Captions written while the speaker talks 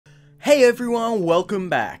Hey everyone, welcome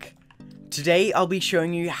back. Today I'll be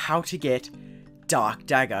showing you how to get Dark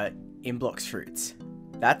Dagger in Blox Fruits.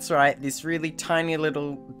 That's right, this really tiny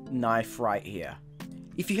little knife right here.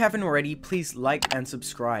 If you haven't already, please like and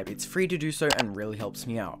subscribe. It's free to do so and really helps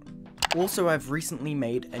me out. Also, I've recently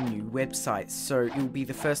made a new website, so it will be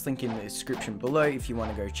the first link in the description below if you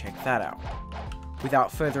want to go check that out.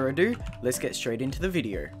 Without further ado, let's get straight into the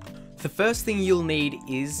video. The first thing you'll need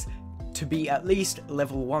is to be at least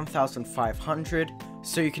level 1500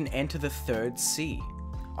 so you can enter the 3rd sea.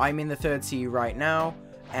 I'm in the 3rd sea right now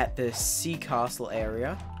at the sea castle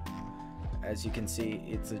area. As you can see,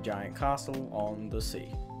 it's a giant castle on the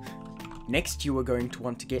sea. Next, you are going to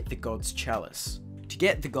want to get the God's Chalice. To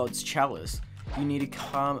get the God's Chalice, you need to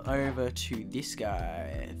come over to this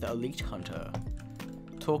guy, the Elite Hunter.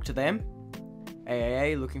 Talk to them.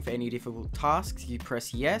 AAA, looking for any difficult tasks, you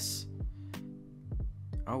press yes.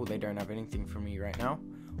 Oh, they don't have anything for me right now.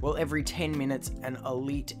 Well, every 10 minutes, an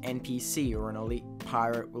elite NPC or an elite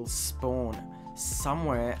pirate will spawn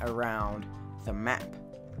somewhere around the map.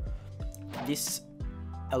 This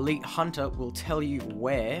elite hunter will tell you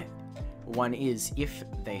where one is if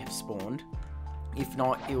they have spawned. If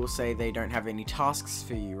not, it will say they don't have any tasks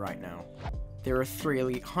for you right now. There are 3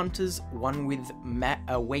 elite hunters, one with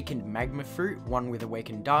awakened magma fruit, one with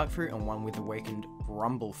awakened dark fruit, and one with awakened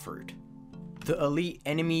rumble fruit. The elite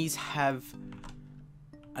enemies have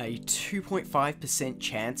a 2.5%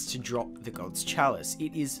 chance to drop the God's Chalice.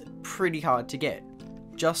 It is pretty hard to get.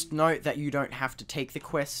 Just note that you don't have to take the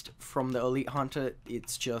quest from the elite hunter,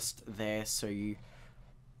 it's just there so you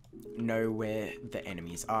know where the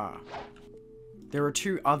enemies are. There are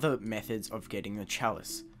 2 other methods of getting the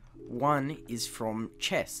chalice. One is from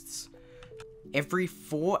chests. Every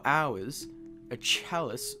 4 hours, a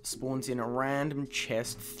chalice spawns in a random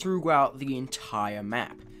chest throughout the entire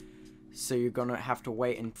map. So you're gonna have to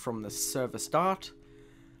wait from the server start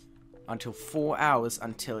until 4 hours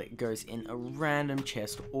until it goes in a random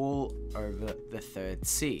chest all over the 3rd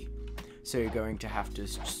sea. So you're going to have to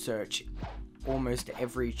search almost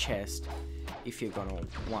every chest if you're gonna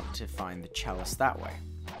want to find the chalice that way.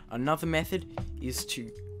 Another method is to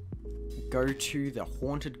go to the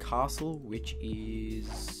haunted castle, which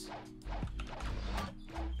is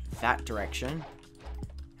that direction,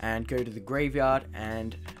 and go to the graveyard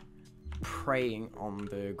and praying on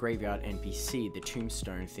the graveyard NPC, the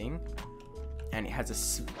tombstone thing, and it has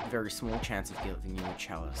a very small chance of giving you a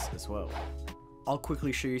chalice as well. I'll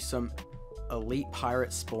quickly show you some elite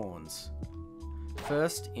pirate spawns.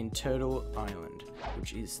 First, in Turtle Island,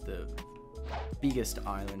 which is the biggest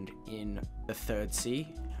island in the 3rd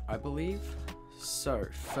sea, I believe. So,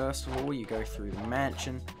 first of all, you go through the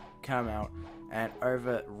mansion, come out, and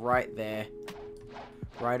over right there,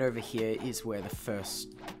 right over here is where the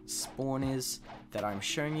first spawn is that I'm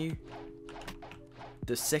showing you.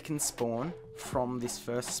 The second spawn from this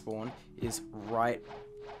first spawn is right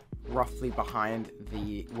roughly behind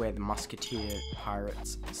where the musketeer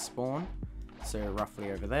pirates spawn. So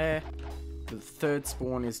roughly over there. The 3rd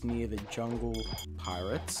spawn is near the jungle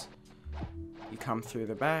pirates. You come through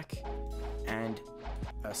the back and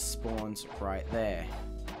a spawn's right there.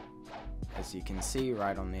 As you can see,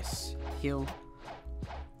 right on this hill.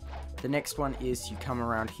 The next one is you come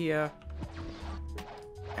around here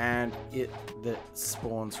and that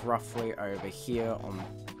spawns roughly over here on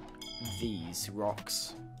these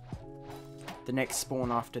rocks. The next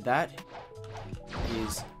spawn after that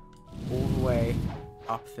is all the way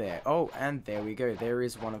up there. Oh, and there we go. There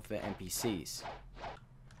is one of the NPCs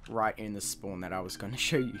right in the spawn that I was going to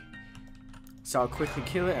show you. So I'll quickly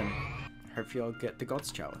kill it and hopefully I'll get the God's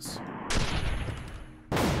Chalice.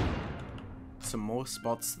 Some more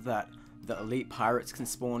spots that the elite pirates can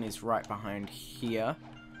spawn is right behind here,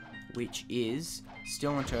 which is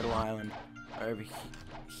still on Turtle Island, over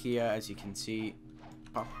here as you can see,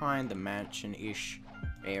 behind the mansion-ish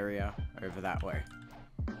area over that way.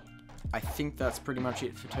 I think that's pretty much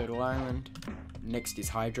it for Turtle Island. Next is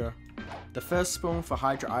Hydra. The first spawn for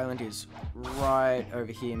Hydra Island is right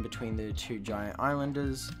over here in between the 2 giant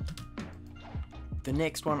islanders. The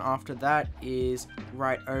next one after that is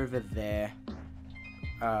right over there,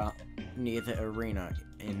 near the arena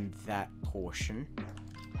in that portion.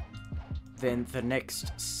 Then the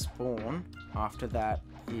next spawn after that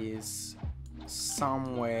is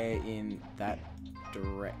somewhere in that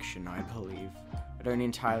direction, I believe. I don't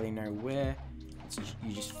entirely know where.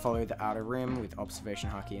 You just follow the outer rim with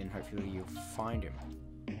observation haki and hopefully you'll find him.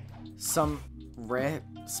 Some rare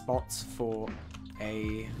spots for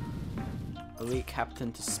a elite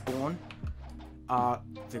captain to spawn are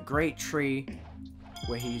the great tree,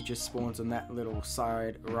 where he just spawns on that little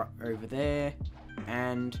side right over there,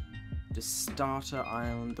 and the starter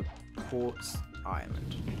island, the port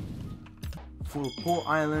island. For port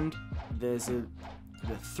island, there's the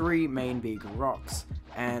 3 main big rocks,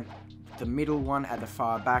 and the middle one at the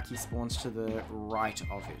far back, he spawns to the right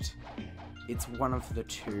of it. It's one of the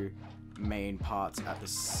 2 main parts at the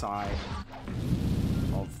side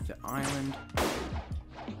of the island,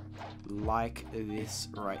 like this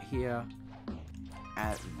right here,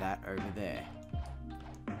 and that over there.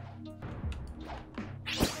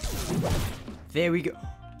 There we go.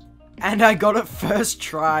 And I got it first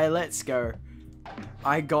try, let's go.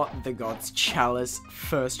 I got the God's Chalice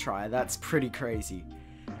first try, that's pretty crazy.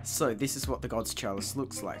 So this is what the God's Chalice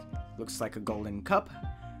looks like. Looks like a golden cup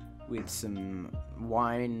with some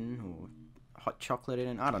wine or hot chocolate in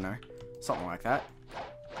it, I don't know, something like that.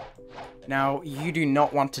 Now, you do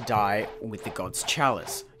not want to die with the God's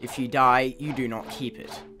Chalice. If you die, you do not keep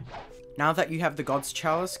it. Now that you have the God's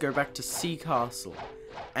Chalice, go back to Sea Castle.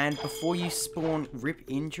 And before you spawn Rip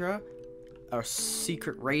Indra, a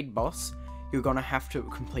secret raid boss, you're gonna have to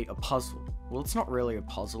complete a puzzle. Well, it's not really a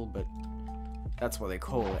puzzle, but that's what they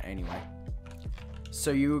call it anyway.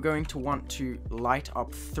 So you're going to want to light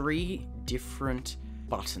up 3 different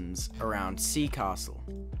buttons around Sea Castle.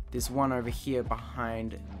 There's one over here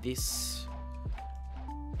behind this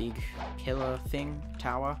big pillar thing,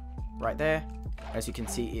 tower, right there. As you can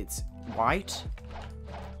see, it's white.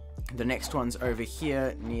 The next one's over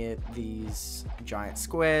here near these giant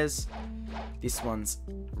squares. This one's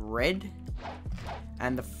red.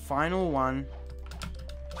 And the final one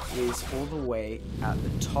is all the way at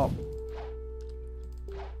the top.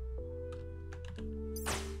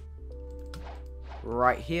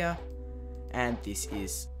 Right here. And this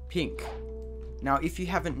is pink. Now, if you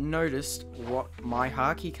haven't noticed what my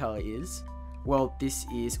Haki color is, well, this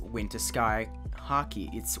is Winter Sky Haki.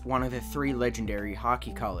 It's one of the 3 legendary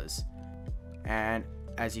Haki colors. And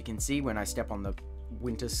as you can see, when I step on the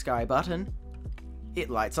Winter Sky button, it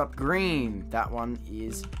lights up green. That one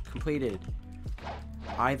is completed.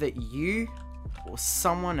 Either you or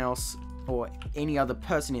someone else or any other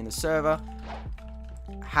person in the server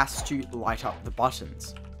has to light up the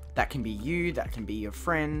buttons. That can be you, that can be your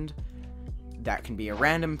friend, that can be a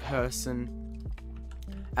random person.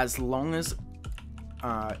 As long as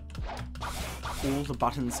all the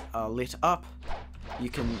buttons are lit up, you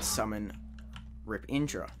can summon Rip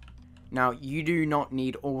Indra. Now, you do not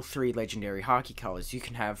need all 3 legendary Haki colors. You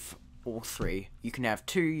can have all 3. You can have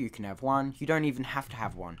 2, you can have 1. You don't even have to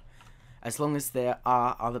have 1. As long as there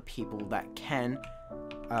are other people that can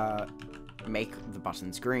make the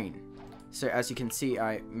buttons green. So as you can see,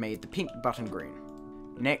 I made the pink button green.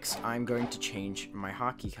 Next, I'm going to change my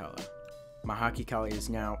Haki color. My Haki color is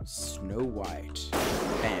now Snow White.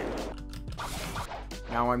 Bam.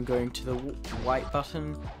 Now I'm going to the white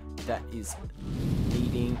button that is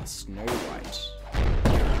leading Snow White.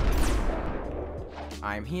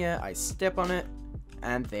 I'm here, I step on it,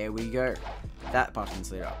 and there we go. That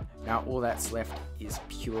button's lit up. Now all that's left is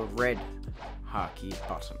pure red Haki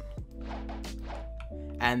button.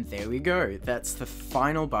 And there we go, that's the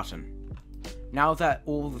final button. Now that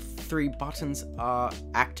all the 3 buttons are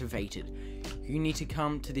activated, you need to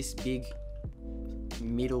come to this big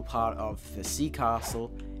middle part of the Sea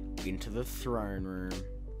Castle into the throne room.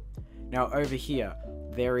 Now over here,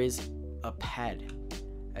 there is a pad,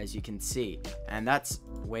 as you can see, and that's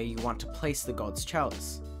where you want to place the God's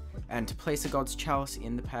Chalice. And to place the God's Chalice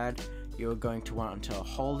in the pad, you're going to want to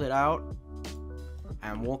hold it out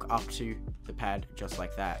and walk up to the pad just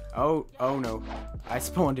like that. Oh no, I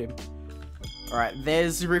spawned him. Alright,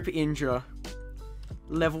 there's Rip Indra.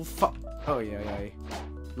 Level 5. Oh yeah.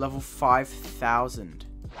 Level 5,000.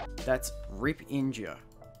 That's Rip Indra.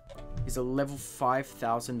 He's a level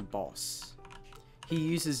 5,000 boss. He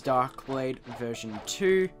uses Darkblade version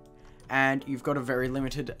 2, and you've got a very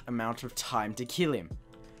limited amount of time to kill him.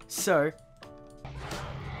 So,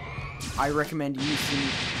 I recommend using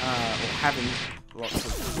or having lots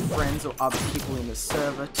of friends or other people in the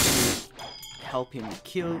server to help him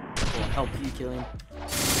kill, or help you kill him.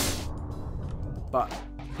 But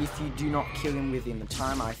if you do not kill him within the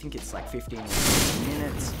time, I think it's like 15 or 20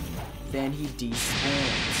 minutes, then he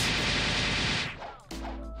despawns.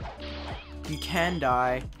 You can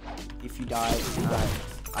die. If you die,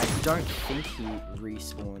 I don't think he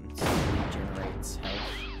respawns, regenerates health.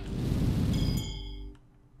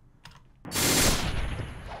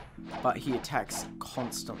 But he attacks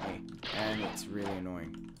constantly, and it's really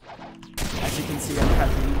annoying. As you can see, I'm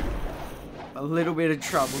having a little bit of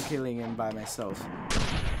trouble killing him by myself.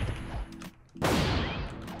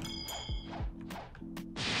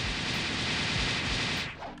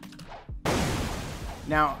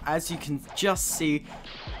 Now, as you can just see,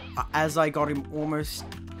 as I got him almost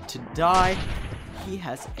to die, he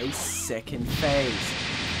has a second phase.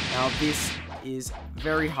 Now this is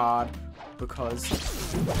very hard because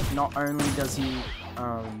not only does he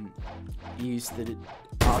use the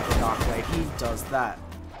Dark Wave, he does that,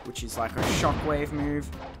 which is like a shockwave move.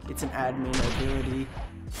 It's an admin ability,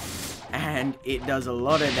 and it does a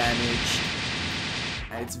lot of damage,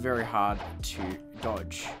 and it's very hard to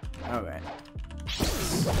dodge. Okay.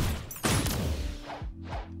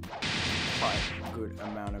 Quite a good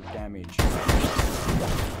amount of damage.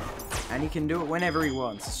 And he can do it whenever he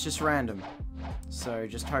wants. It's just random. So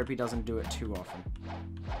just hope he doesn't do it too often.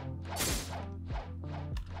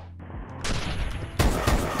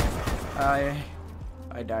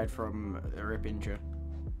 I died from a rip injury.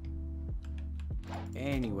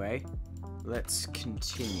 Anyway, let's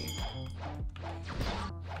continue.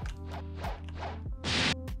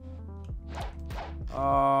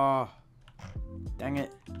 Oh, dang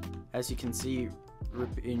it. As you can see,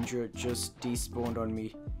 Rip Indra just despawned on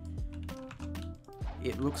me.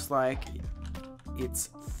 It looks like it's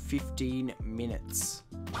 15 minutes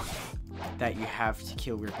that you have to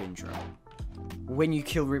kill Rip Indra. When you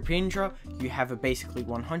kill Rip Indra, you have a basically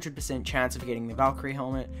 100% chance of getting the Valkyrie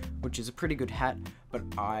helmet, which is a pretty good hat, but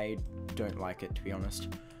I don't like it, to be honest.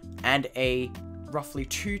 And a roughly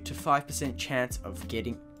 2 to 5% chance of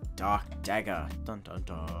getting Dark Dagger. Dun dun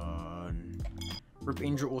dun. Rip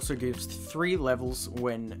Indra also gives 3 levels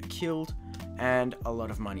when killed, and a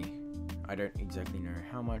lot of money. I don't exactly know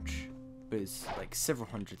how much, but it's like several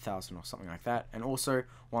 100,000 or something like that, and also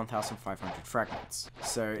 1,500 fragments.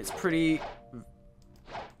 So it's pretty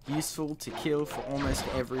useful to kill for almost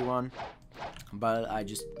everyone, but I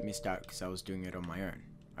just missed out because I was doing it on my own.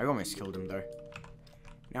 I almost killed him though.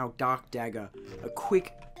 Now Dark Dagger. A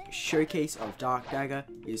quick showcase of Dark Dagger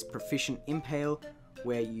is Proficient Impale,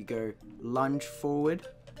 where you go lunge forward,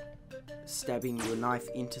 stabbing your knife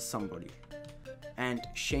into somebody. And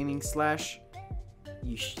Shaming Slash,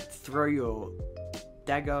 you throw your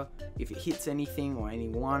dagger. If it hits anything or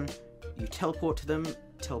anyone, you teleport to them,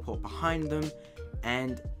 teleport behind them,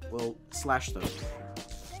 and will slash them.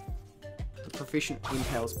 The Proficient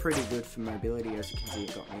Impale is pretty good for mobility. As you can see,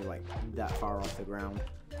 it got me like that far off the ground.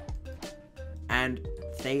 And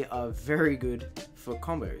they are very good for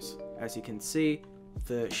combos. As you can see,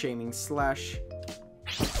 the Shaming Slash,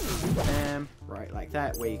 bam, right like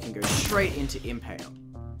that, where you can go straight into Impale.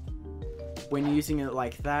 When using it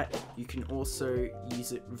like that, you can also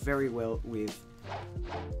use it very well with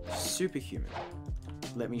Superhuman.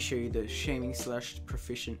 Let me show you the Shaming Slash,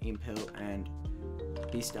 Proficient Impale, and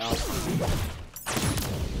Beast Owl.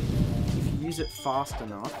 If you use it fast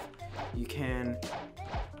enough, you can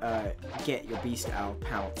get your Beast Owl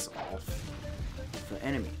pounce off the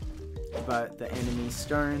enemy. But the enemy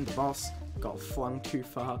Stone, the boss, got flung too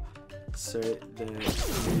far, so the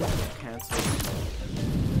move got cancelled.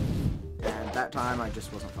 And that time I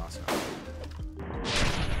just wasn't fast enough.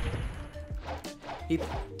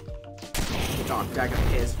 The Dark Dagger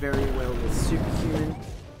pairs very well with Superhuman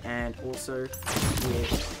and also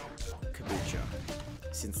with Kabucha,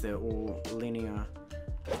 since they're all linear,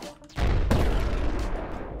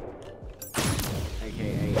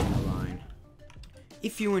 aka in a line.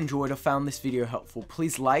 If you enjoyed or found this video helpful,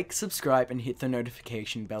 please like, subscribe, and hit the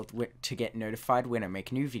notification bell to get notified when I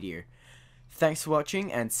make a new video. Thanks for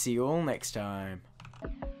watching, and see you all next time.